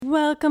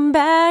Welcome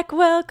back,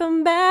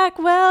 welcome back,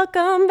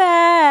 welcome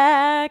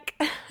back.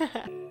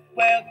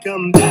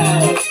 Welcome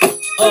back.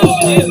 Oh,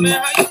 yeah,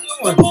 man, how you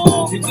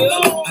doing? You good?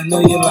 I know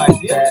you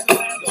like that.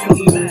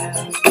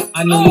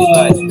 I know you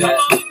like that.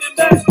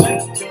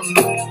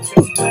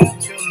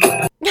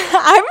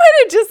 I might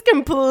have just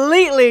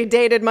completely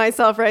dated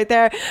myself right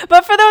there.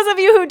 But for those of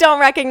you who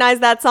don't recognize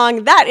that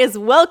song, that is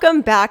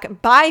Welcome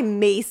Back by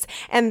Mace.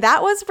 And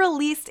that was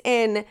released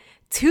in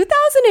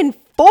 2004.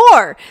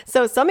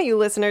 So some of you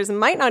listeners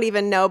might not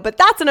even know, but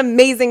that's an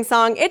amazing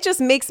song. It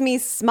just makes me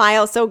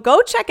smile. So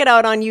go check it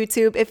out on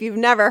YouTube if you've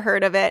never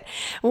heard of it.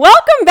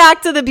 Welcome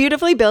back to the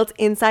Beautifully Built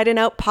Inside and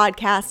Out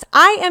podcast.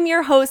 I am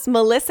your host,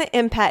 Melissa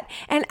Impet.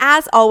 And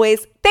as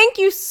always, thank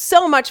you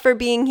so much for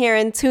being here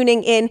and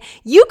tuning in.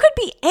 You could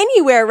be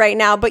anywhere right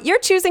now, but you're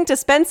choosing to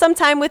spend some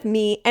time with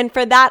me. And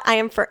for that, I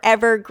am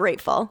forever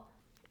grateful.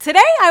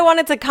 Today, I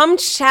wanted to come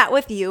chat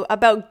with you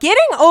about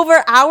getting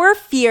over our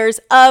fears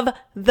of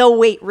the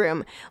weight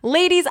room.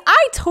 Ladies,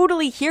 I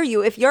totally hear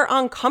you if you're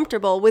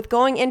uncomfortable with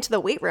going into the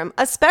weight room,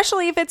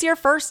 especially if it's your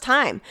first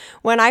time.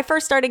 When I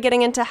first started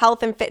getting into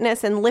health and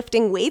fitness and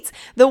lifting weights,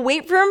 the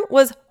weight room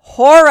was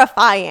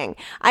horrifying.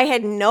 I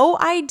had no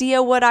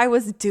idea what I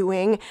was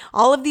doing.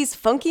 All of these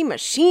funky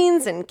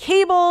machines and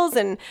cables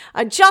and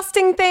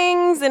adjusting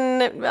things.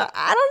 And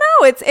I don't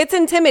know, it's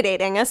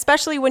intimidating,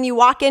 especially when you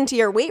walk into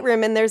your weight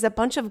room and there's a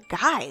bunch of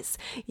guys.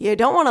 You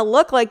don't want to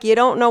look like you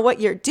don't know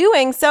what you're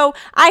doing. So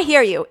I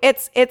hear you.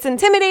 It's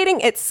intimidating.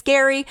 It's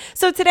scary.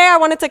 So today I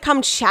wanted to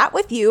come chat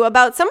with you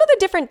about some of the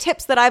different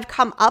tips that I've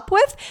come up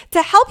with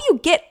to help you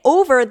get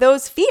over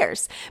those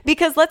fears.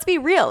 Because let's be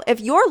real, if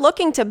you're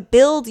looking to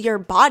build your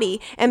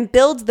body and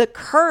build the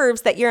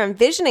curves that you're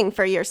envisioning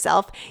for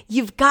yourself,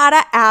 you've got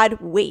to add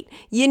weight.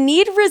 You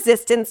need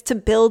resistance to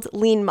build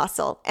lean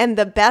muscle. And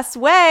the best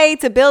way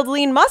to build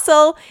lean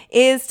muscle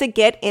is to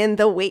get in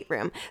the weight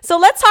room. So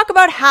let's talk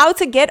about how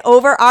to get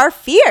over our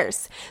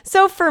fears.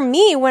 So for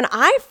me, when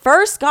I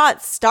first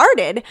got started,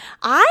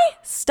 I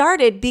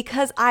started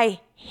because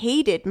I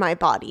hated my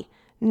body,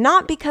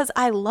 not because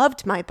I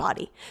loved my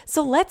body.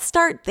 So let's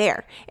start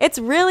there. It's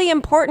really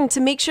important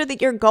to make sure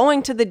that you're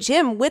going to the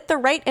gym with the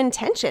right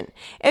intention.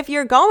 If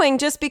you're going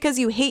just because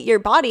you hate your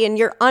body and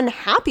you're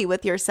unhappy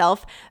with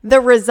yourself,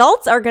 the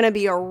results are going to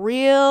be a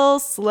real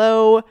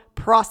slow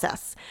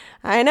process.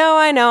 I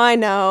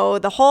know.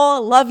 The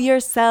whole love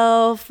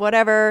yourself,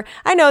 whatever.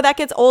 I know that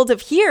gets old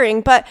of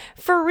hearing, but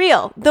for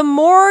real, the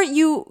more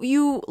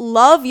you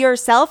love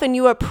yourself and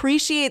you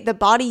appreciate the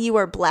body you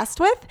are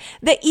blessed with,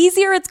 the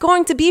easier it's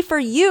going to be for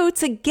you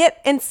to get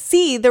and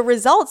see the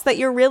results that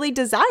you're really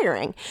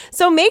desiring.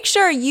 So make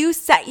sure you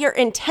set your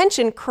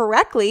intention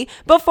correctly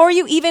before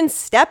you even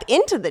step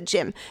into the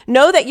gym.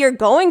 Know that you're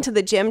going to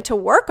the gym to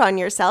work on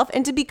yourself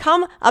and to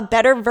become a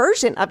better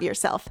version of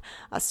yourself,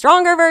 a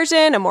stronger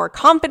version, a more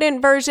confident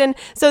version.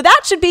 So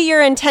that should be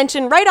your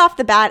intention right off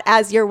the bat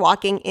as you're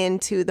walking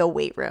into the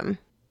weight room.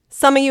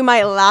 Some of you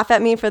might laugh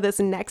at me for this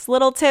next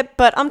little tip,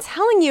 but I'm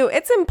telling you,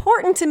 it's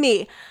important to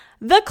me.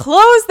 The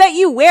clothes that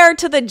you wear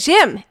to the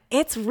gym,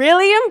 it's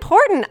really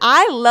important.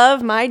 I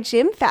love my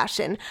gym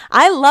fashion.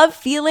 I love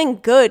feeling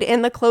good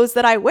in the clothes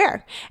that I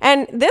wear.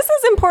 And this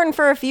is important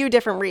for a few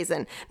different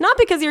reasons. Not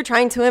because you're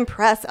trying to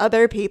impress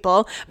other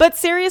people, but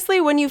seriously,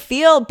 when you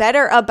feel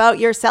better about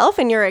yourself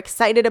and you're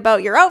excited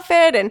about your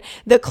outfit and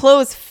the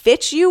clothes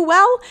fit you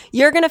well,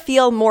 you're going to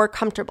feel more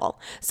comfortable.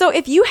 So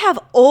if you have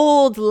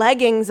old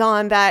leggings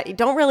on that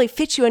don't really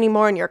fit you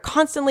anymore and you're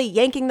constantly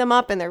yanking them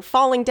up and they're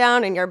falling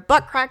down and your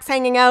butt cracks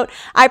hanging out,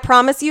 I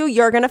promise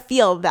you're going to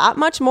feel that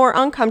much more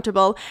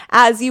uncomfortable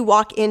as you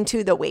walk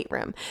into the weight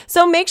room.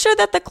 So make sure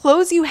that the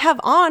clothes you have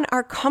on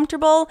are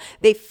comfortable,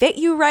 they fit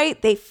you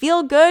right, they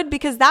feel good,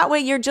 because that way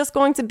you're just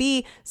going to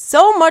be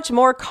so much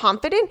more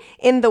confident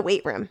in the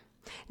weight room.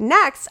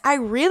 Next, I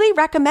really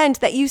recommend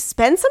that you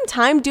spend some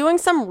time doing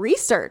some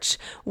research.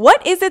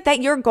 What is it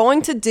that you're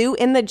going to do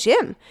in the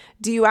gym?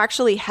 Do you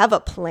actually have a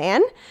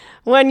plan?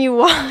 When you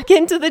walk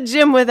into the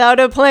gym without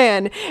a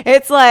plan,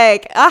 it's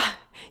like,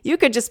 you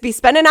could just be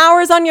spending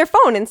hours on your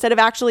phone instead of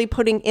actually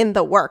putting in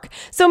the work.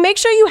 So make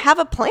sure you have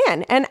a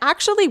plan and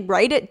actually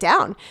write it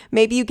down.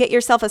 Maybe you get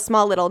yourself a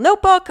small little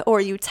notebook,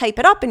 or you type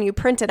it up and you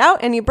print it out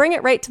and you bring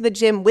it right to the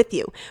gym with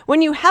you.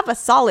 When you have a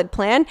solid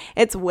plan,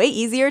 it's way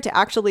easier to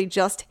actually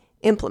just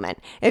implement.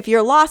 If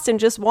you're lost and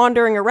just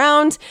wandering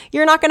around,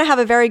 you're not going to have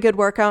a very good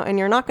workout and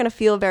you're not going to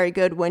feel very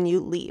good when you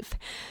leave.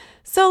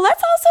 So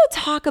let's also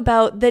talk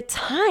about the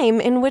time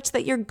in which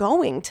that you're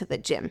going to the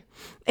gym.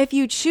 If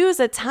you choose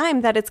a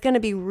time that it's going to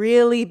be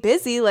really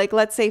busy, like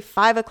let's say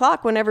 5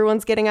 o'clock when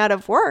everyone's getting out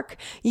of work,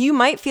 you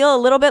might feel a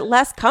little bit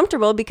less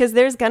comfortable because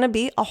there's going to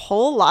be a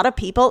whole lot of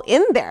people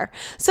in there.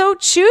 So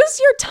choose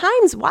your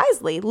times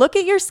wisely. Look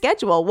at your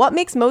schedule. What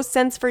makes most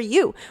sense for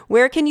you?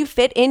 Where can you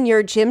fit in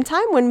your gym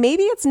time when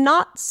maybe it's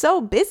not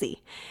so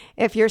busy?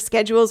 If your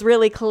schedule is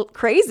really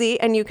crazy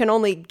and you can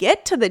only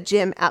get to the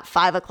gym at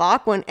 5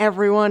 o'clock when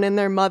everyone and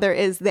their mother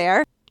is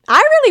there, I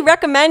really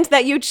recommend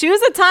that you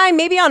choose a time,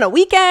 maybe on a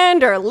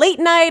weekend or late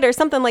night or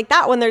something like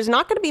that, when there's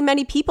not going to be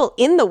many people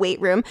in the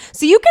weight room,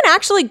 so you can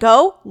actually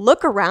go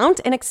look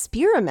around and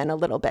experiment a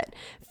little bit.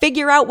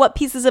 Figure out what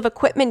pieces of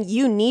equipment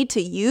you need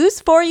to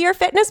use for your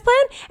fitness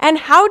plan and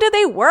how do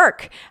they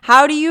work?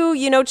 How do you,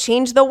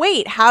 change the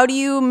weight? How do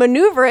you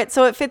maneuver it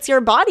so it fits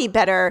your body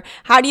better?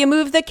 How do you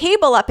move the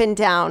cable up and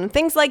down?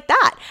 Things like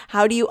that.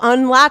 How do you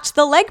unlatch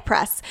the leg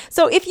press?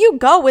 So if you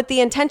go with the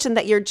intention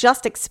that you're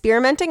just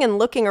experimenting and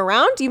looking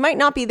around, you might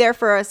not be there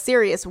for a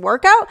serious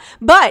workout,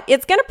 but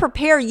it's going to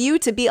prepare you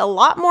to be a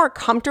lot more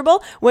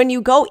comfortable when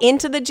you go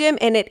into the gym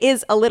and it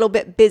is a little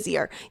bit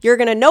busier. You're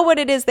going to know what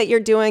it is that you're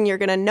doing. You're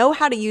going to know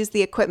how to use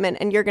the equipment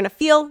and you're going to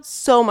feel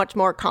so much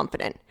more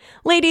confident.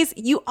 Ladies,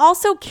 you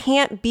also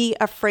can't be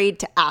afraid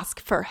to ask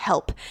for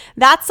help.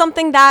 That's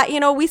something that,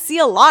 we see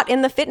a lot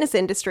in the fitness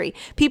industry.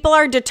 People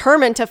are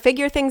determined to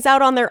figure things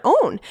out on their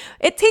own.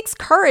 It takes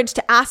courage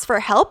to ask for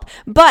help,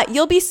 but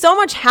you'll be so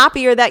much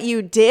happier that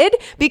you did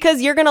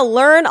because you're going to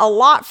learn a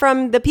lot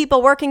from the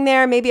people working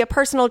there, maybe a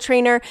personal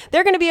trainer.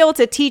 They're going to be able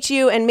to teach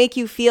you and make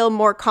you feel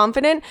more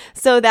confident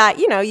so that,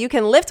 you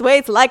can lift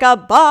weights like a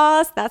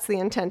boss. That's the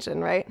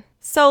intention, right?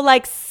 So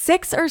like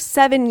 6 or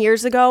 7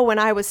 years ago when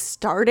I was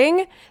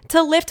starting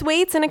to lift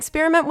weights and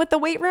experiment with the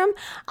weight room,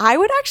 I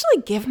would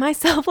actually give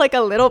myself like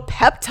a little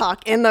pep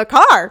talk in the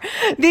car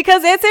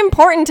because it's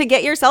important to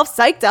get yourself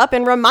psyched up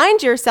and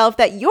remind yourself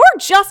that you're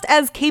just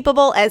as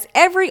capable as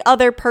every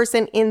other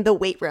person in the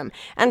weight room.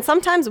 And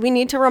sometimes we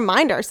need to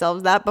remind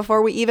ourselves that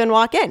before we even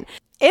walk in.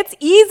 It's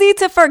easy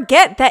to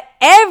forget that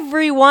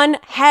everyone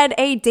had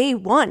a day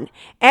one.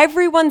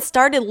 Everyone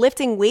started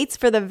lifting weights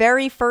for the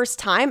very first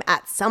time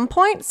at some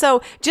point.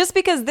 So just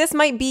because this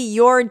might be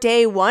your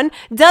day one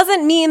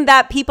doesn't mean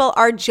that people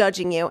are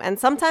judging you. And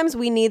sometimes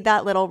we need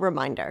that little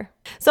reminder.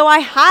 So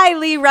I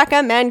highly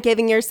recommend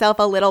giving yourself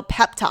a little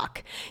pep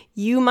talk.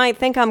 You might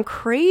think I'm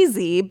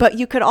crazy, but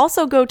you could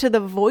also go to the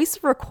voice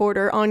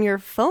recorder on your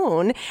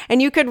phone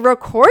and you could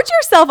record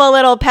yourself a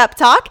little pep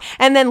talk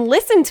and then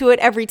listen to it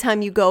every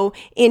time you go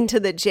into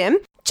the gym.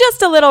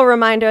 Just a little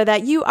reminder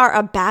that you are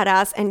a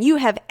badass and you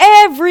have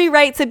every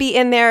right to be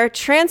in there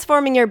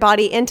transforming your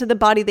body into the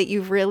body that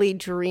you've really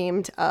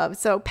dreamed of.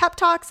 So pep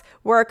talks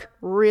work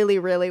really,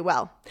 really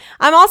well.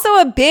 I'm also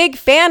a big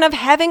fan of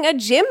having a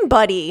gym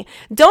buddy.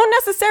 Don't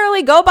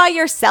necessarily go by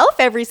yourself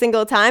every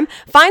single time.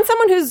 Find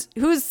someone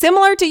who's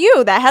similar to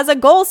you, that has a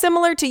goal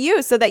similar to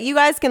you so that you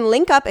guys can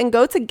link up and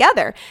go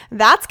together.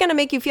 That's going to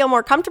make you feel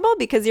more comfortable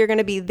because you're going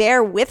to be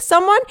there with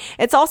someone.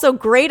 It's also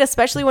great,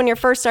 especially when you're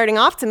first starting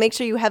off, to make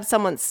sure you have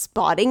someone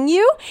spotting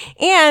you.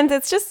 And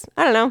it's just,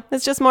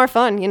 it's just more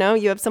fun.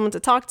 You have someone to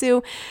talk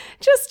to.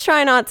 Just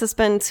try not to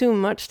spend too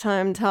much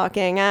time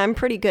talking. I'm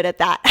pretty good at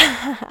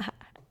that.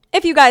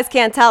 If you guys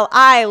can't tell,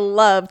 I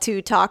love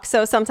to talk.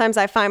 So sometimes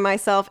I find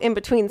myself in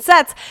between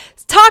sets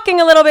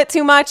talking a little bit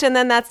too much, and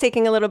then that's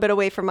taking a little bit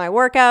away from my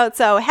workout.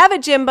 So have a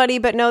gym buddy,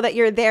 but know that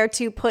you're there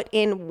to put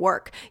in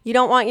work. You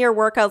don't want your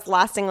workouts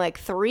lasting like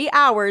 3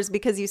 hours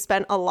because you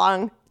spent a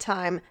long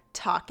time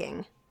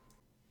talking.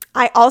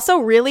 I also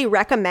really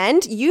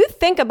recommend you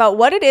think about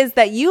what it is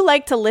that you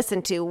like to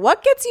listen to.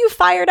 What gets you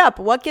fired up?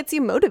 What gets you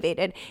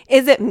motivated?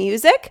 Is it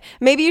music?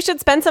 Maybe you should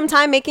spend some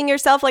time making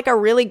yourself like a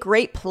really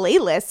great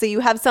playlist so you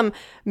have some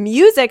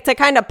music to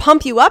kind of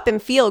pump you up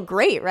and feel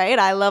great, right?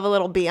 I love a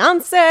little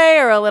Beyonce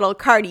or a little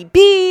Cardi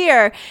B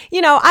or,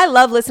 I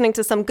love listening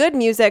to some good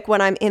music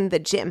when I'm in the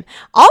gym.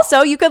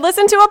 Also, you could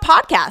listen to a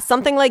podcast.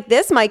 Something like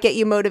this might get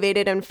you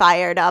motivated and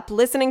fired up.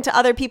 Listening to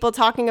other people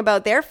talking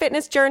about their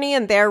fitness journey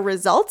and their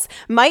results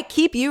might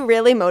keep you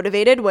really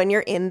motivated when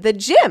you're in the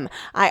gym.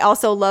 I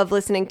also love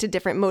listening to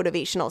different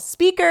motivational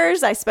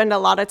speakers. I spend a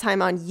lot of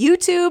time on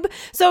YouTube.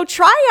 So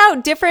try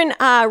out different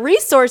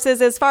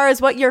resources as far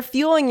as what you're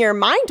fueling your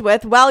mind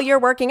with while you're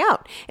working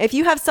out. If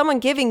you have someone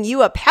giving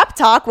you a pep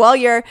talk while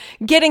you're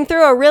getting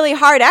through a really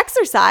hard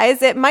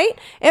exercise, it might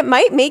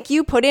make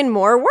you put in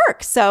more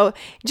work. So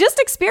just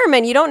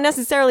experiment. You don't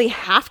necessarily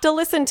have to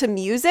listen to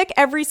music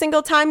every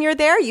single time you're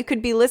there. You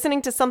could be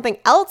listening to something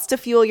else to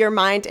fuel your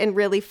mind and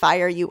really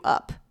fire you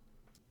up.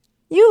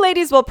 You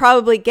ladies will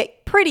probably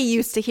get pretty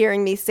used to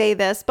hearing me say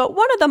this, but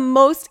one of the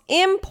most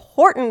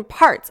important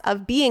parts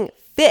of being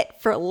fit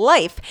for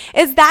life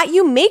is that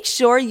you make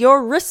sure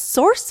you're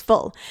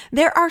resourceful.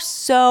 There are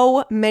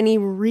so many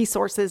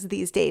resources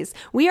these days.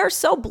 We are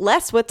so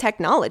blessed with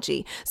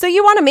technology. So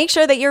you want to make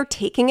sure that you're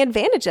taking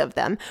advantage of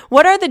them.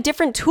 What are the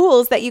different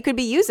tools that you could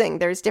be using?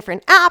 There's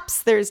different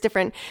apps, there's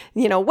different,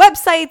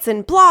 websites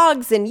and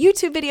blogs and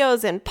YouTube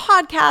videos and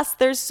podcasts.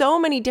 There's so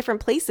many different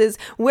places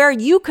where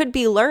you could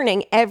be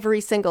learning every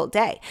single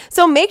day.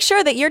 So make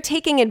sure that you're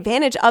taking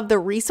advantage of the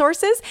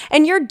resources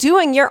and you're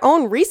doing your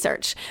own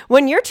research.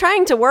 When you're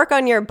trying to work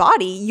on your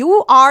body,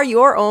 you are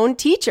your own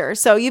teacher.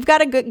 So you've got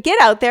to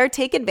get out there,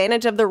 take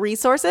advantage of the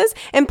resources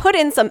and put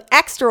in some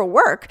extra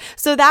work.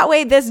 So that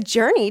way this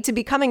journey to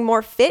becoming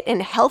more fit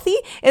and healthy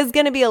is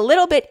going to be a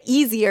little bit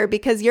easier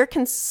because you're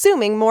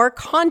consuming more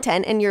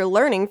content and you're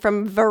learning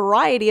from a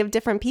variety of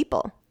different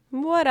people.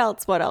 What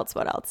else?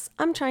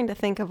 I'm trying to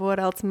think of what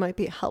else might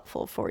be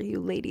helpful for you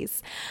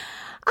ladies.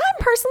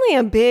 I'm personally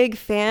a big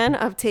fan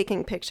of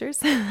taking pictures.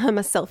 I'm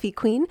a selfie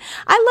queen.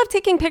 I love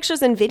taking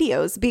pictures and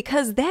videos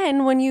because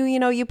then when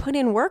you put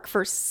in work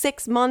for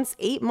 6 months,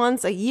 8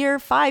 months, a year,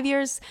 5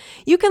 years,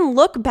 you can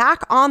look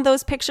back on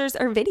those pictures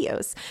or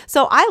videos.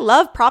 So I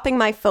love propping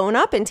my phone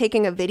up and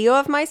taking a video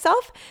of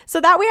myself so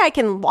that way I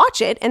can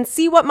watch it and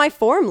see what my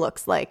form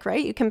looks like,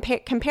 right? You can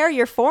compare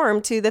your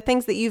form to the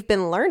things that you've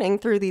been learning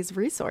through these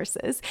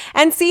resources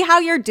and see how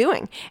you're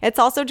doing. It's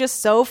also just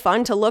so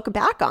fun to look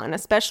back on,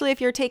 especially if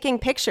you're taking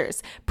pictures.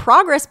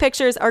 Progress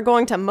pictures are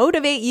going to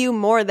motivate you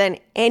more than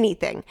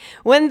anything.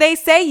 When they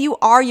say you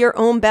are your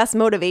own best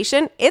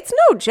motivation, it's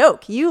no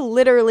joke. You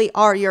literally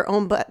are your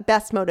own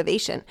best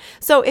motivation.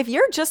 So if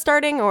you're just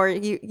starting or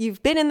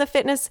you've been in the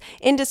fitness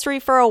industry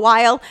for a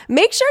while,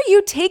 make sure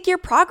you take your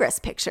progress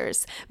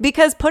pictures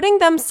because putting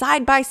them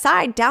side by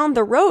side down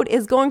the road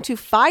is going to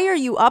fire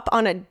you up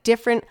on a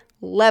different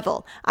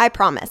level. I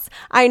promise.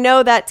 I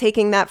know that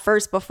taking that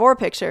first before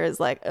picture is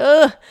like,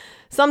 ugh.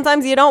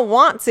 Sometimes you don't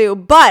want to,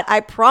 but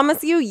I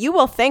promise you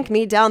will thank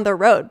me down the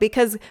road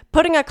because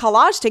putting a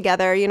collage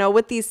together,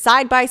 with these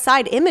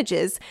side-by-side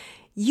images,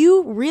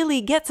 you really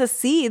get to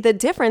see the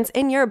difference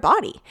in your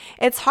body.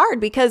 It's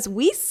hard because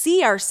we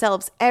see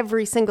ourselves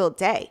every single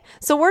day.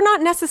 So we're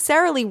not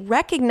necessarily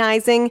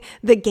recognizing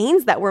the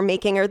gains that we're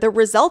making or the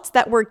results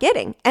that we're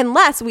getting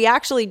unless we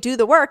actually do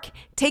the work,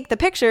 take the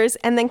pictures,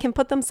 and then can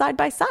put them side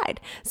by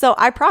side. So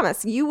I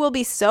promise you will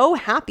be so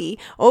happy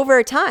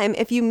over time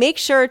if you make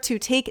sure to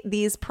take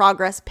these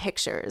progress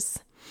pictures.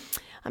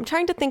 I'm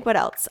trying to think what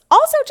else.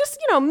 Also, just,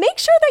 make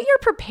sure that you're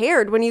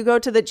prepared when you go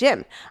to the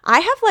gym. I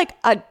have like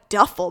a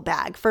duffel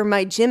bag for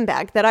my gym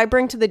bag that I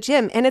bring to the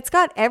gym, and it's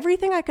got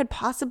everything I could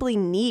possibly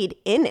need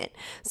in it.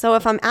 So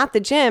if I'm at the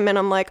gym and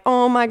I'm like,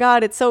 oh my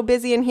God, it's so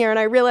busy in here, and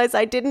I realize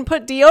I didn't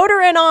put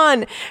deodorant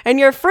on, and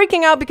you're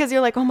freaking out because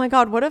you're like, oh my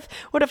God, what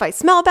if I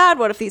smell bad?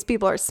 What if these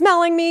people are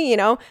smelling me?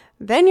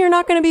 Then you're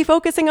not going to be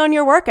focusing on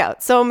your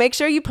workout. So make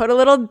sure you put a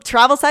little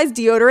travel size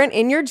deodorant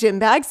in your gym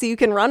bag so you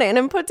can run in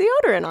and put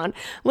deodorant on.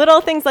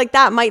 Little things like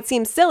that might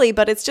seem silly,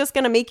 but it's just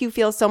going to make you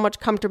feel so much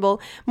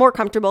more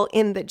comfortable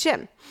in the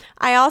gym.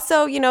 I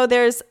also,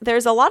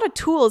 there's a lot of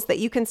tools that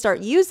you can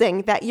start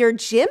using that your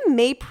gym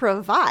may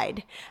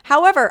provide.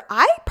 However,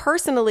 I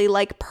personally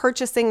like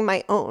purchasing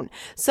my own.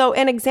 So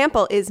an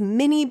example is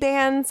mini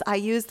bands. I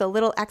use the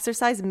little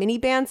exercise mini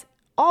bands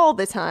all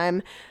the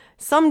time.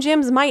 Some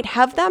gyms might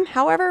have them.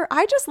 However,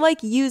 I just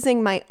like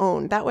using my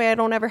own. That way I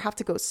don't ever have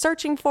to go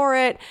searching for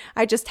it.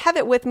 I just have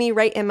it with me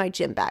right in my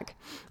gym bag.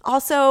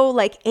 Also,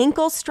 like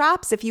ankle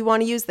straps, if you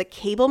want to use the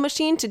cable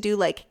machine to do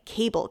like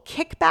cable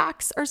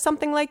kickbacks or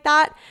something like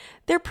that,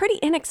 they're pretty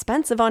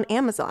inexpensive on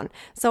Amazon.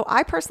 So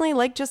I personally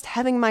like just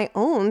having my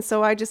own.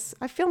 So I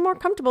feel more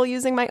comfortable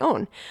using my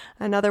own.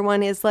 Another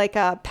one is like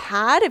a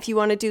pad. If you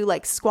want to do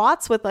like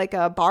squats with like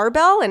a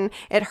barbell and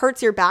it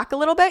hurts your back a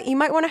little bit, you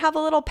might want to have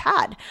a little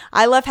pad.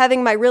 I love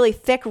having my really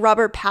thick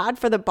rubber pad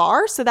for the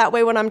bar. So that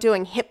way when I'm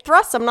doing hip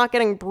thrusts, I'm not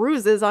getting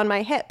bruises on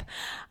my hip.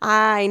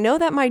 I know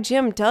that my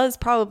gym does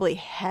probably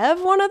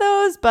have one of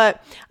those,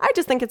 but I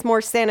just think it's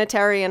more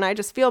sanitary and I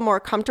just feel more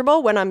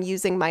comfortable when I'm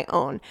using my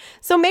own.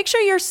 So make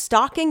sure you're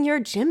stocking your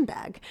gym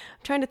bag.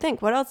 I'm trying to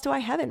think, what else do I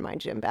have in my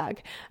gym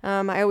bag?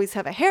 I always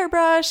have a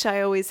hairbrush.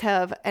 I always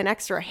have an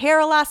extra hair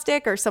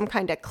elastic or some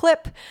kind of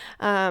clip.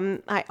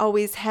 I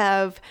always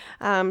have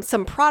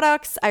some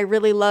products. I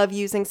really love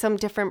using some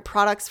different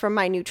products from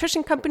my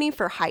nutrition company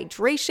for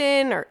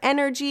hydration or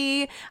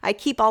energy. I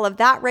keep all of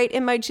that right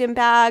in my gym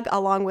bag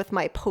along with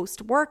my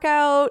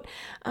post-workout.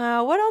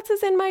 What else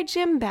is in my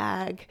gym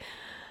bag?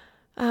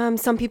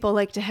 Some people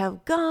like to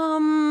have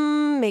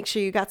gum. Make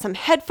sure you got some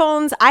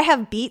headphones. I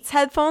have Beats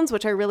headphones,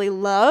 which I really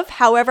love.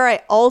 However,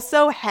 I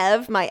also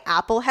have my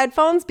Apple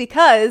headphones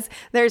because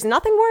there's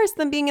nothing worse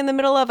than being in the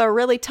middle of a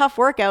really tough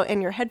workout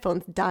and your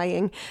headphones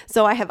dying.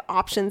 So I have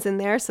options in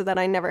there so that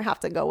I never have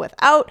to go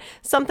without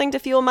something to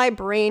fuel my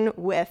brain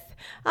with.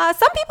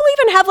 Some people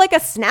even have like a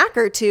snack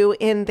or two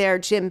in their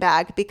gym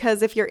bag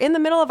because if you're in the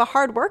middle of a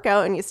hard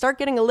workout and you start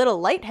getting a little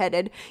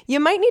lightheaded,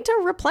 you might need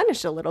to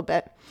replenish a little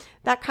bit.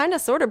 That kind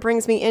of sort of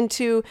brings me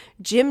into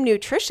gym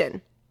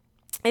nutrition.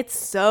 It's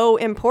so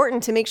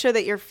important to make sure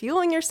that you're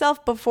fueling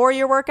yourself before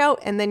your workout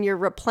and then you're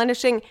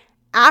replenishing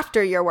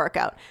after your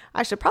workout.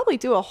 I should probably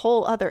do a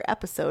whole other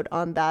episode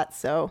on that.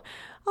 So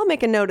I'll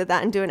make a note of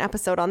that and do an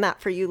episode on that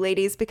for you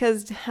ladies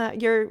because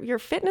your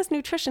fitness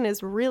nutrition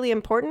is really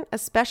important,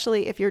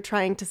 especially if you're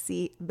trying to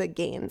see the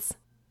gains.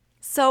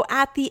 So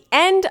at the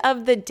end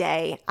of the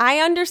day, I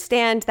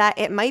understand that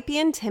it might be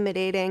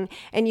intimidating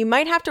and you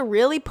might have to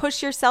really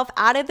push yourself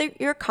out of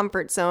your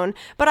comfort zone,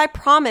 but I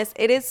promise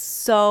it is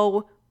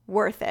so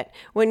worth it.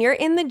 When you're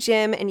in the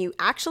gym and you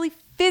actually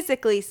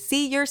physically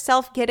see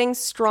yourself getting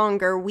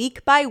stronger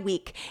week by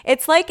week.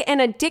 It's like an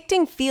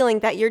addicting feeling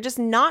that you're just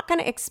not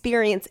going to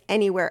experience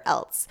anywhere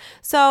else.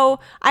 So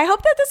I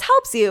hope that this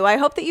helps you. I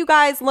hope that you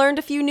guys learned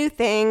a few new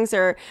things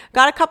or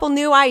got a couple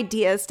new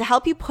ideas to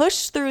help you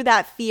push through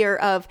that fear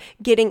of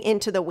getting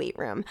into the weight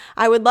room.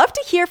 I would love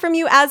to hear from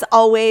you as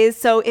always.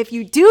 So if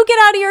you do get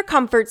out of your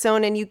comfort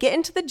zone and you get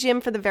into the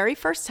gym for the very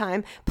first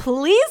time,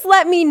 please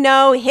let me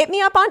know. Hit me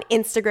up on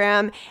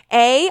Instagram,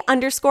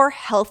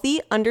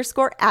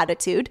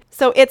 _healthy_attitude.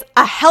 So it's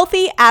a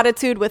healthy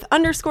attitude with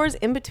underscores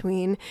in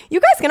between.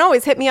 You guys can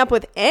always hit me up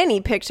with any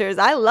pictures.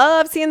 I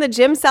love seeing the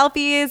gym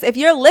selfies. If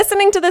you're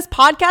listening to this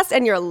podcast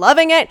and you're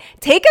loving it,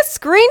 take a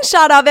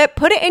screenshot of it,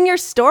 put it in your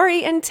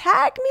story and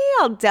tag me.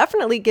 I'll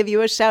definitely give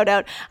you a shout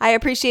out. I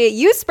appreciate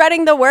you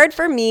spreading the word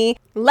for me.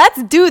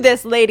 Let's do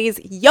this, ladies.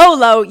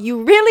 YOLO.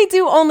 You really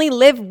do only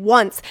live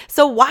once.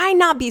 So why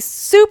not be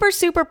super,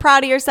 super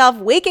proud of yourself,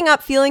 waking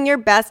up feeling your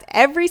best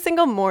every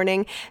single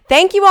morning?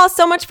 Thank you all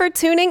so much for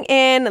tuning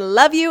in.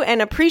 Love you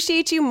and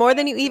appreciate you more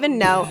than you even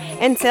know.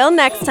 Until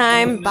next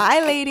time,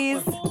 bye,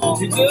 ladies.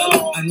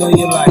 I know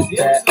you like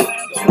that.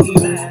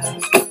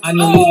 I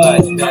know you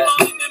like that.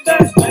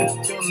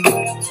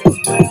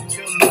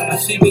 I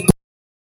see